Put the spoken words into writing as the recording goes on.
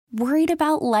Worried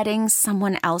about letting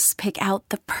someone else pick out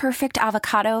the perfect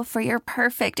avocado for your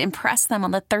perfect impress them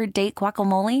on the third date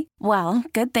guacamole? Well,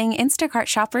 good thing Instacart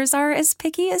shoppers are as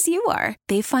picky as you are.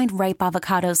 They find ripe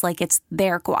avocados like it's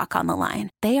their guac on the line.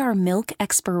 They are milk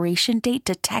expiration date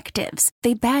detectives.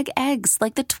 They bag eggs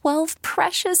like the 12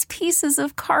 precious pieces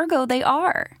of cargo they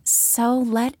are. So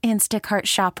let Instacart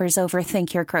shoppers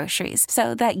overthink your groceries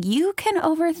so that you can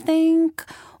overthink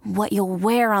what you'll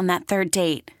wear on that third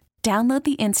date. Download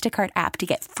the Instacart app to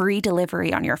get free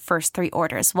delivery on your first 3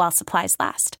 orders while supplies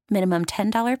last. Minimum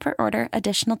 $10 per order.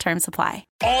 Additional terms apply.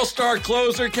 All-star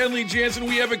closer Kenley Jansen,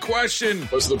 we have a question.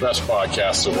 What's the best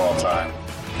podcast of all time?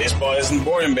 Baseball isn't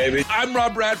boring, baby. I'm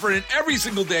Rob Bradford, and every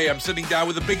single day I'm sitting down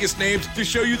with the biggest names to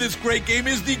show you this great game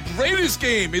is the greatest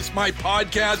game. It's my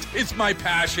podcast. It's my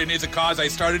passion. It's a cause I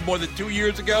started more than 2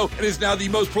 years ago and is now the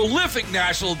most prolific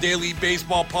national daily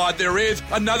baseball pod there is.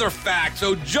 Another fact.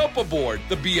 So jump aboard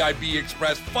the BIB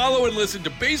Express. Follow and listen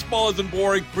to Baseball Isn't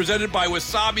Boring, presented by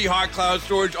Wasabi Hot Cloud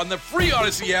Storage on the free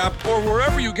Odyssey app or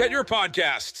wherever you get your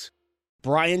podcasts.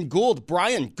 Brian Gould.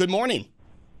 Brian, good morning.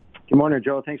 Good morning,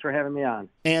 Joe. Thanks for having me on.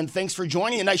 And thanks for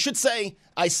joining. And I should say,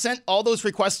 I sent all those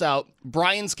requests out.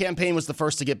 Brian's campaign was the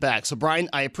first to get back. So, Brian,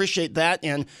 I appreciate that.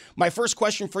 And my first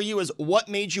question for you is, what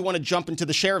made you want to jump into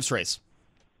the sheriff's race?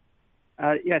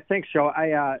 Yeah, thanks, Joe.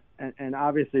 And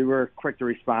obviously we're quick to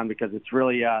respond because it's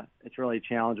really a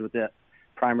challenge with the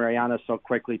primary on us so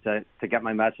quickly to get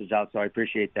my message out. So I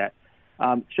appreciate that.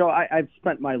 Joe, I've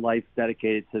spent my life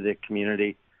dedicated to the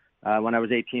community. When I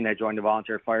was 18, I joined the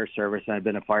volunteer fire service, and I've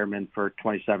been a fireman for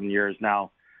 27 years now.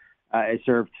 I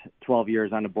served 12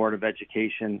 years on the Board of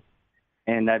Education,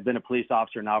 and I've been a police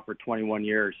officer now for 21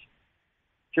 years.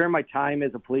 During my time as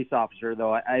a police officer,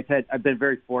 though, I've been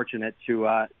very fortunate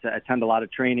to attend a lot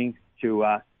of training,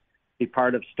 to be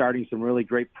part of starting some really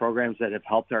great programs that have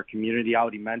helped our community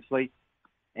out immensely.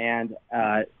 And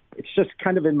it's just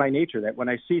kind of in my nature that when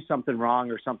I see something wrong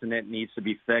or something that needs to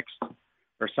be fixed,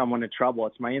 or someone in trouble,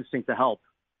 it's my instinct to help.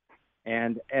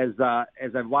 And as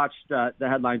I've watched the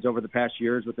headlines over the past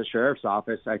years with the sheriff's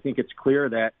office, I think it's clear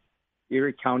that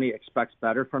Erie County expects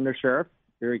better from their sheriff.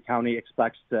 Erie County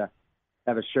expects to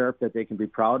have a sheriff that they can be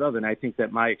proud of. And I think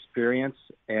that my experience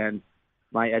and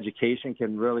my education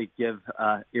can really give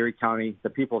Erie County,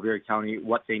 the people of Erie County,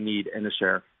 what they need in a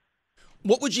sheriff.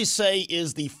 What would you say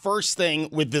is the first thing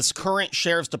with this current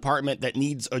sheriff's department that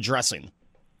needs addressing?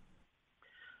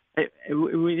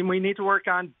 We need to work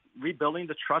on rebuilding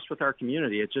the trust with our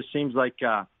community. It just seems like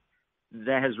that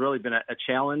has really been a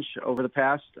challenge over the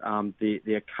past.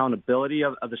 The accountability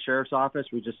of the sheriff's office.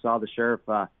 We just saw the sheriff,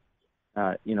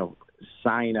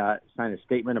 sign a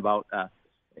statement about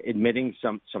admitting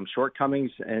some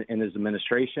shortcomings in his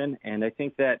administration. And I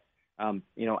think that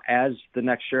as the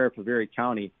next sheriff of Erie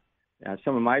County,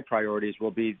 some of my priorities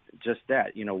will be just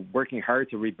that. Working hard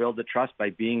to rebuild the trust by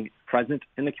being present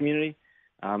in the community.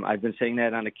 I've been saying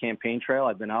that on the campaign trail.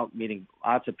 I've been out meeting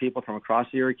lots of people from across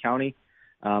Erie County,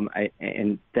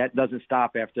 and that doesn't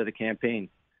stop after the campaign.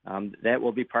 That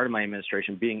will be part of my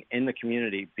administration, being in the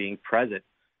community, being present,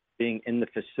 being in the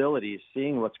facilities,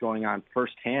 seeing what's going on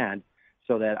firsthand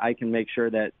so that I can make sure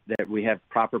that we have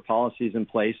proper policies in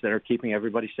place that are keeping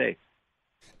everybody safe.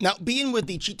 Now, being with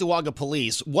the Cheektowaga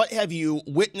Police, what have you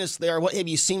witnessed there? What have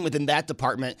you seen within that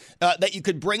department that you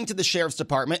could bring to the sheriff's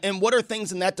department? And what are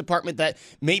things in that department that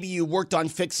maybe you worked on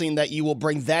fixing that you will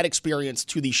bring that experience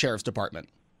to the sheriff's department?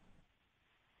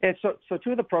 And so two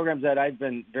of the programs that I've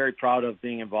been very proud of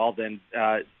being involved in,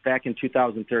 back in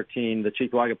 2013, the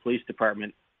Cheektowaga Police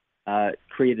Department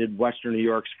created Western New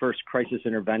York's first crisis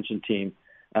intervention team,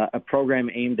 a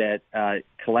program aimed at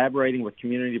collaborating with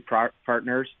community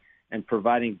partners and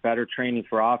providing better training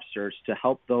for officers to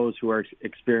help those who are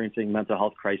experiencing mental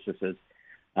health crises.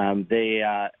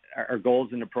 Our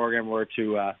goals in the program were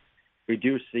to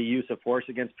reduce the use of force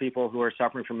against people who are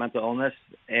suffering from mental illness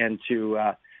and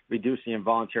to reduce the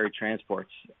involuntary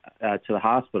transports to the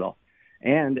hospital,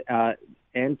 and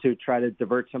to try to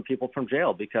divert some people from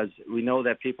jail, because we know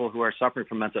that people who are suffering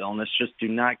from mental illness just do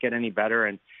not get any better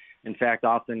and, in fact,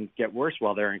 often get worse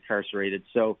while they're incarcerated.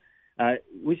 So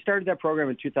we started that program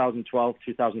in 2012,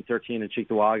 2013 in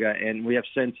Cheektowaga, and we have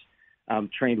since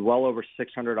trained well over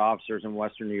 600 officers in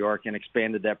Western New York and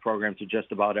expanded that program to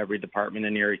just about every department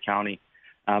in Erie County.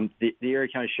 The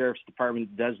Erie County Sheriff's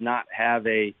Department does not have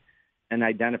an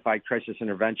identified crisis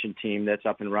intervention team that's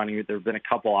up and running. There have been a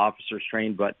couple officers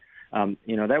trained, but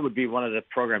that would be one of the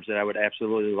programs that I would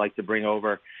absolutely like to bring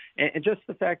over. And just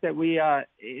the fact that we,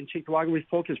 in Cheektowaga, we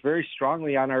focus very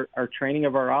strongly on our training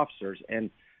of our officers and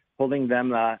holding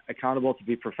them accountable to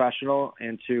be professional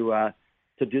and to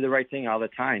do the right thing all the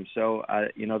time. So,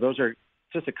 those are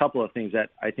just a couple of things that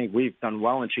I think we've done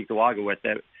well in Cheektowaga with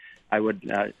that I would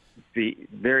be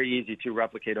very easy to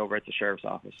replicate over at the sheriff's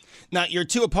office. Now, your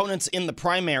two opponents in the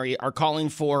primary are calling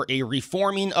for a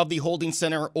reforming of the holding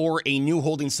center or a new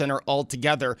holding center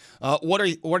altogether. What are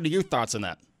your thoughts on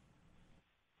that?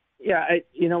 Yeah,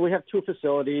 we have two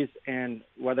facilities, and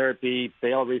whether it be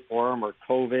bail reform or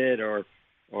COVID or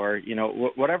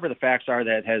whatever the facts are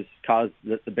that has caused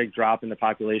the big drop in the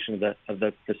population of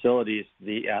the facilities,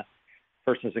 the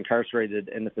persons incarcerated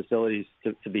in the facilities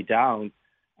to be down.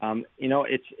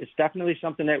 It's definitely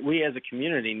something that we as a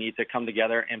community need to come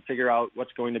together and figure out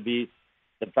what's going to be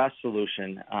the best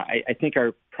solution. I think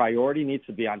our priority needs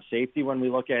to be on safety when we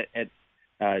look at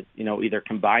either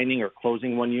combining or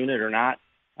closing one unit or not.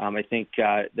 I think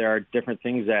there are different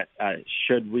things that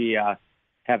should we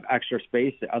have extra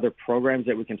space, other programs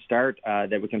that we can start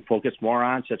that we can focus more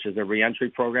on, such as a reentry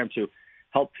program to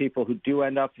help people who do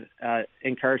end up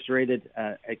incarcerated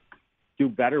do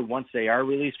better once they are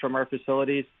released from our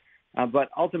facilities. But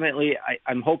ultimately,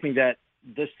 I'm hoping that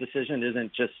this decision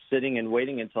isn't just sitting and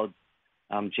waiting until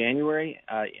January.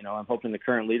 I'm hoping the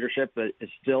current leadership is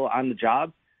still on the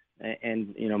job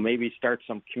and maybe start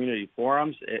some community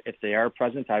forums. If they are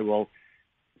present, I will.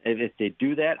 If they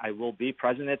do that, I will be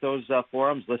present at those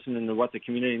forums, listening to what the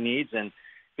community needs. And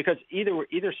because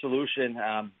either solution,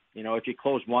 if you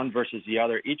close one versus the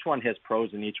other, each one has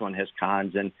pros and each one has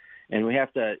cons. And we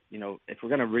have to, if we're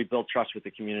going to rebuild trust with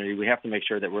the community, we have to make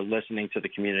sure that we're listening to the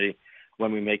community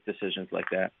when we make decisions like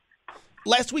that.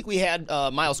 Last week we had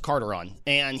Miles Carter on,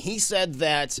 and he said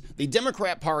that the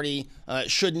Democrat Party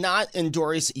should not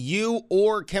endorse you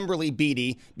or Kimberly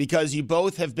Beatty because you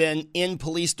both have been in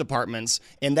police departments,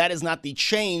 and that is not the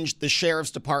change the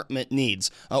sheriff's department needs.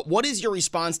 What is your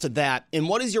response to that, and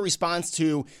what is your response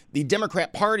to the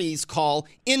Democrat Party's call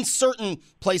in certain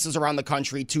places around the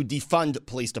country to defund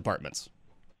police departments?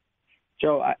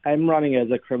 Joe, I'm running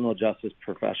as a criminal justice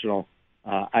professional.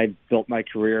 I've built my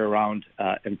career around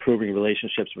improving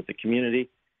relationships with the community.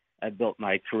 I've built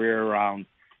my career around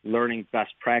learning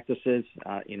best practices.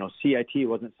 CIT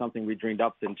wasn't something we dreamed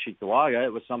up in Cheektowaga.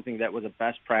 It was something that was a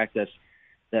best practice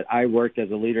that I worked as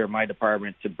a leader of my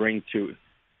department to bring to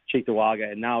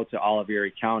Cheektowaga and now to all of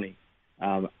Erie County.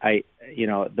 I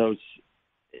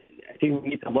think we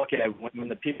need to look at when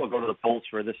the people go to the polls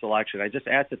for this election. I just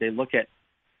ask that they look at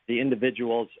the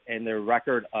individuals and their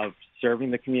record of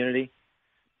serving the community,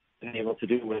 been able to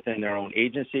do within their own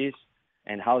agencies,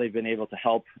 and how they've been able to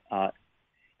help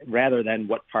rather than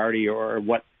what party or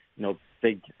what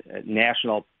big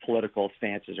national political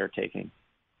stances are taking.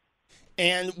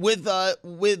 And with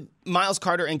Miles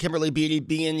Carter and Kimberly Beatty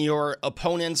being your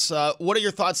opponents, what are your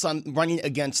thoughts on running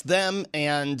against them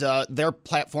and their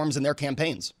platforms and their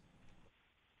campaigns?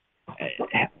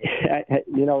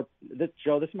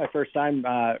 Joe, this is my first time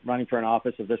running for an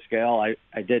office of this scale.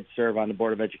 I did serve on the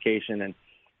Board of Education and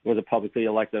was a publicly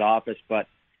elected office, but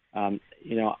I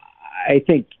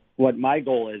think what my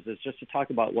goal is just to talk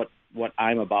about what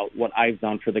I'm about, what I've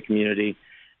done for the community,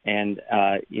 and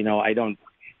I don't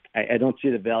see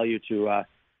the value to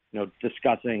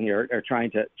discussing or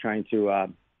trying to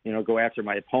go after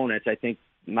my opponents. I think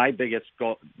my biggest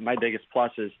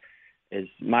plus is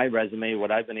my resume, what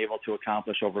I've been able to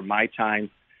accomplish over my time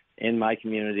in my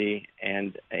community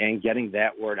and getting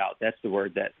that word out. That's the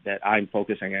word that I'm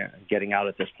focusing on getting out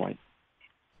at this point.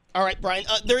 All right, Brian,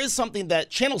 there is something that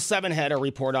Channel 7 had a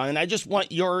report on, and I just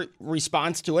want your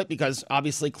response to it because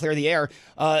obviously clear the air.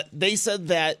 They said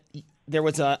that there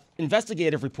was an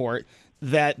investigative report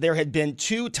that there had been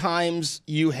 2 times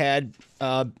you had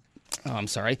I'm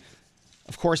sorry.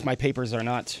 Of course, my papers are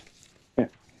not...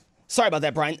 Sorry about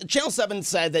that, Brian. Channel 7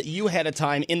 said that you had a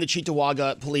time in the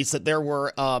Cheektowaga police that there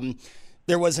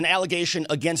was an allegation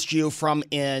against you from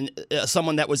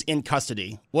someone that was in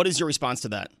custody. What is your response to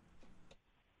that?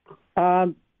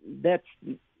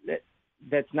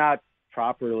 That's not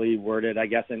properly worded, I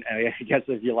guess. And I guess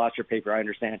if you lost your paper, I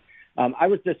understand. I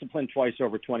was disciplined twice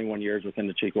over 21 years within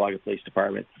the Cheektowaga Police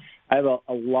Department. I have a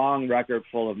long record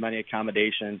full of many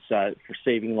accommodations for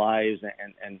saving lives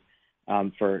and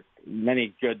for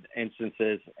many good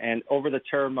instances. And over the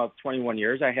term of 21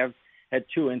 years, I have had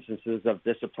 2 instances of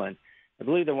discipline. I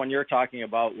believe the one you're talking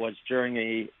about was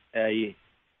during a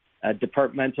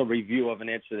departmental review of an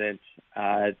incident.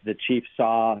 The chief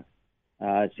saw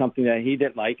something that he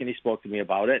didn't like, and he spoke to me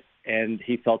about it, and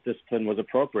he felt discipline was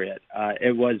appropriate.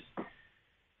 It was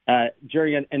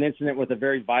during an incident with a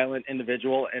very violent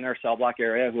individual in our cell block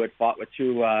area who had fought with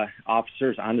 2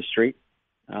 officers on the street.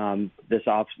 This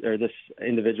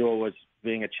individual was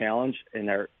being a challenge in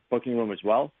our booking room as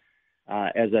well.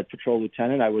 As a patrol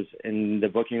lieutenant, I was in the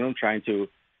booking room trying to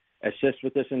assist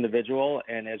with this individual.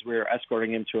 And as we were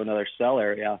escorting him to another cell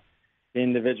area, the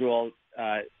individual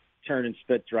turned and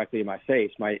spit directly in my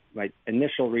face. My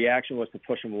initial reaction was to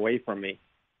push him away from me.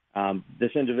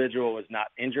 This individual was not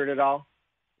injured at all.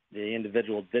 The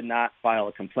individual did not file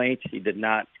a complaint. He did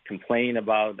not complain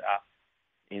about,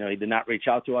 he did not reach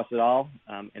out to us at all.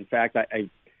 In fact, I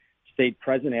stayed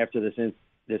present after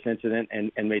this incident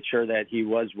and made sure that he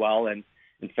was well, and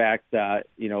in fact,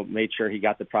 made sure he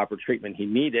got the proper treatment he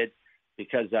needed,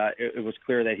 because it was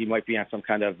clear that he might be on some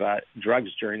kind of drugs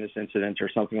during this incident or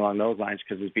something along those lines,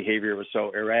 because his behavior was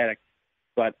so erratic.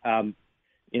 But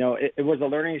it was a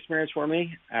learning experience for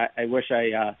me. I wish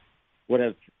I would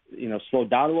have slowed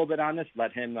down a little bit on this,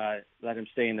 let him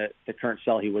stay in the current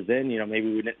cell he was in.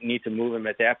 Maybe we didn't need to move him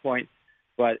at that point.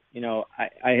 But,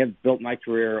 I have built my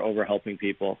career over helping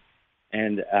people.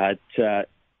 And,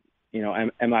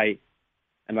 am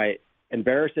I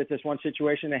embarrassed at this one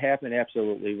situation that happened?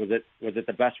 Absolutely. Was it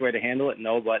the best way to handle it?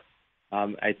 No, but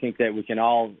I think that we can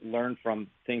all learn from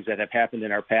things that have happened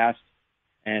in our past.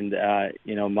 And, I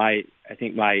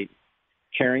think my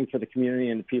caring for the community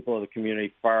and the people of the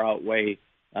community far outweigh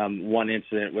one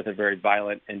incident with a very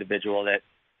violent individual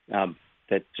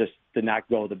that just did not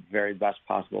go the very best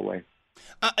possible way.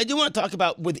 I do want to talk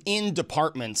about within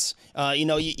departments.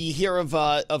 You hear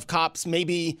of cops,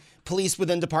 maybe police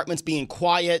within departments being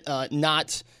quiet,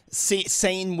 not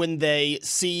saying when they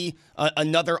see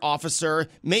another officer,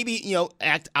 maybe,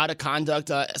 act out of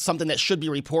conduct, something that should be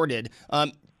reported.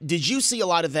 Did you see a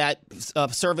lot of that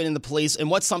serving in the police?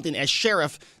 And what's something as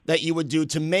sheriff that you would do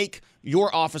to make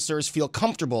your officers feel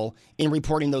comfortable in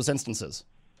reporting those instances?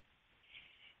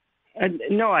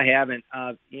 No, I haven't.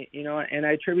 And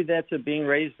I attribute that to being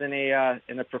raised in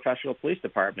a professional police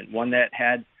department, one that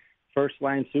had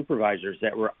first-line supervisors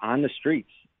that were on the streets,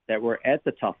 that were at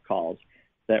the tough calls,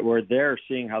 that were there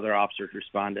seeing how their officers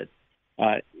responded.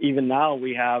 Even now,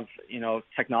 we have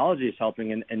technology is helping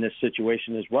in this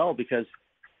situation as well, because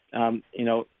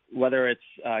whether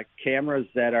it's cameras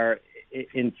that are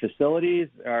in facilities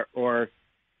or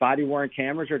body-worn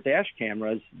cameras or dash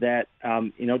cameras that,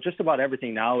 just about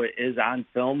everything now is on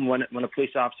film when a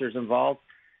police officer is involved.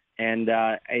 And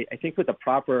I think with the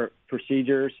proper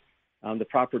procedures, the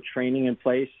proper training in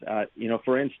place,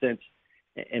 for instance,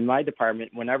 in my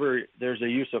department, whenever there's a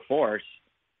use of force,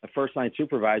 a first-line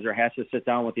supervisor has to sit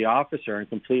down with the officer and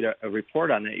complete a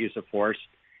report on that use of force.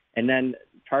 And then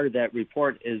part of that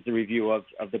report is the review of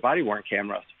the body-worn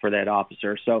cameras for that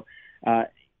officer. So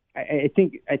I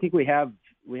think we have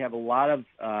a lot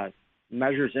of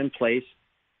measures in place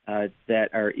that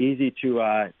are easy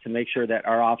to make sure that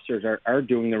our officers are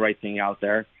doing the right thing out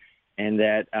there, and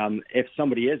that if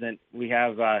somebody isn't, we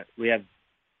have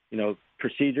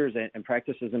procedures and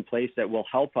practices in place that will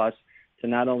help us to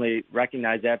not only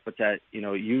recognize that, but to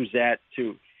use that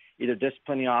to either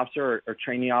discipline the officer or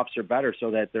train the officer better so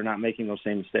that they're not making those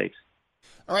same mistakes.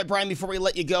 All right, Brian, before we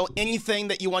let you go, anything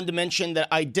that you wanted to mention that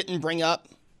I didn't bring up?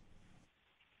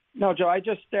 No, Joe, I've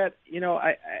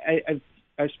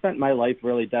spent my life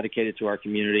really dedicated to our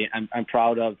community. I'm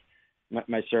proud of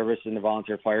my service in the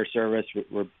volunteer fire service.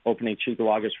 We're opening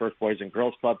Cheektowaga's first Boys and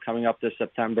Girls Club coming up this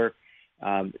September.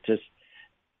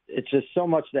 It's just so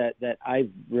much that I've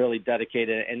really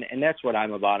dedicated, and that's what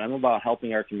I'm about. I'm about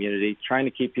helping our community, trying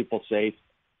to keep people safe.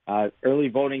 Early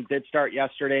voting did start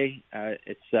yesterday.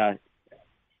 It's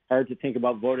hard to think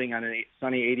about voting on a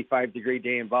sunny 85-degree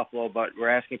day in Buffalo, but we're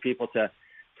asking people to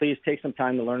please take some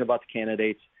time to learn about the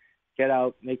candidates. Get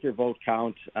out, make your vote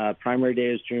count. Primary day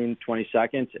is June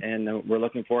 22nd, and we're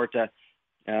looking forward to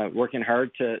working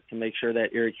hard to make sure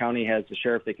that Erie County has a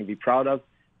sheriff they can be proud of.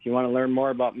 If you want to learn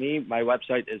more about me, my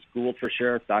website is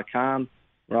GouldForSheriff.com.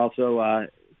 We're also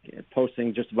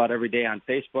posting just about every day on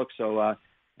Facebook, so I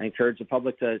encourage the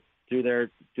public to do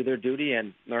their duty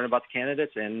and learn about the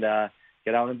candidates and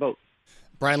get out and vote.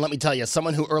 Brian, let me tell you,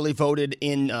 someone who early voted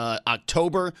in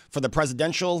October for the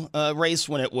presidential race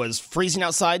when it was freezing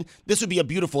outside, this would be a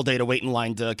beautiful day to wait in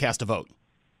line to cast a vote.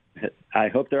 I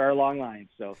hope there are long lines,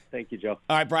 so thank you, Joe.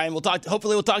 All right, Brian,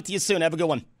 hopefully we'll talk to you soon. Have a good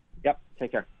one. Yep,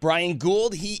 take care. Brian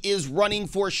Gould, he is running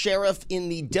for sheriff in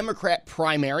the Democrat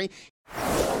primary.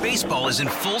 Baseball is in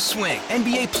full swing.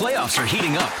 NBA playoffs are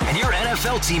heating up, and your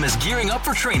NFL team is gearing up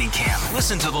for training camp.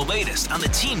 Listen to the latest on the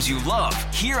teams you love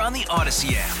here on the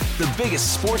Odyssey app. The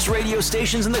biggest sports radio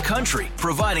stations in the country,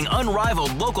 providing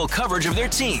unrivaled local coverage of their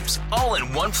teams, all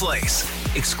in one place.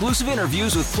 Exclusive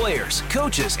interviews with players,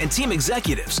 coaches, and team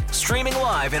executives, streaming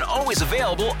live and always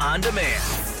available on demand.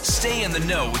 Stay in the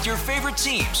know with your favorite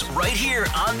teams right here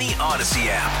on the Odyssey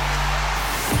app.